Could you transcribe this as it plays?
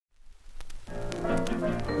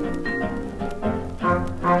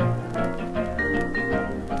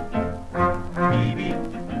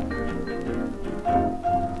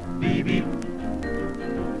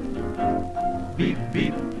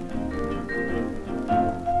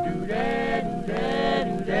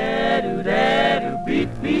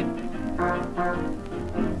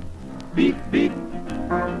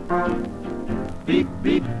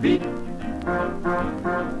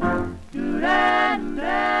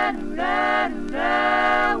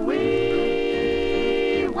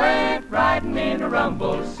in a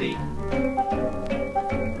rumble seat.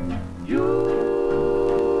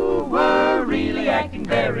 You were really acting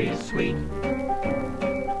very sweet.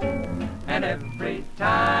 And every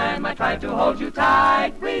time I tried to hold you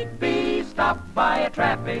tight, we'd be stopped by a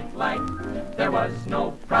traffic light. There was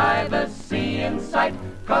no privacy in sight,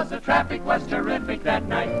 'cause the traffic was terrific that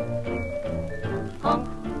night. Honk,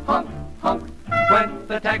 honk, honk, went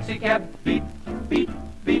the taxi cab, beep, beep,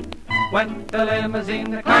 beep. Went the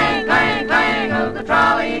limousine, the clang, clang, clang of the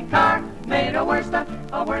trolley car made a worse, a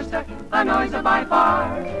noise by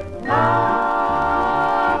far.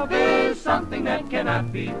 Love is something that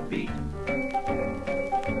cannot be beat,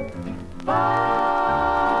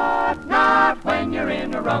 but not when you're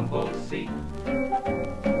in a rumble seat.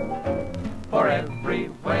 For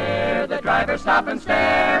everywhere the drivers stop and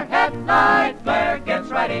stare, headlight flare gets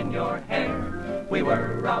right in your hair. We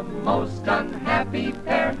were a most unhappy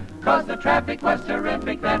pair, 'cause the traffic was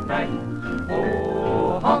terrific that night.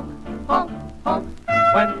 Oh, honk, honk, honk,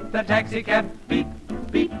 went the taxi cab, beep,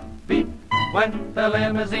 beep, beep. Went the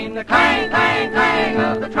limousine, the clang, clang, clang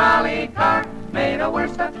of the trolley car made a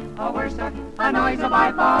worse, a noise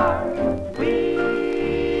by far.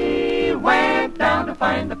 We went down to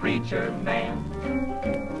find the preacher man.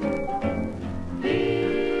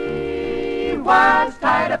 He was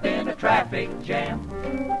tied up in a traffic jam.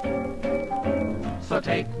 So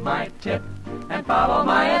take my tip and follow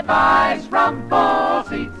my advice. Rumble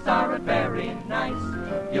seats aren't very nice.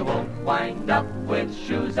 You won't wind up with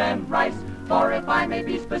shoes and rice. For if I may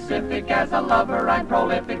be specific, as a lover I'm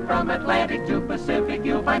prolific. From Atlantic to Pacific,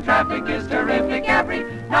 you'll find traffic is terrific every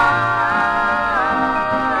night.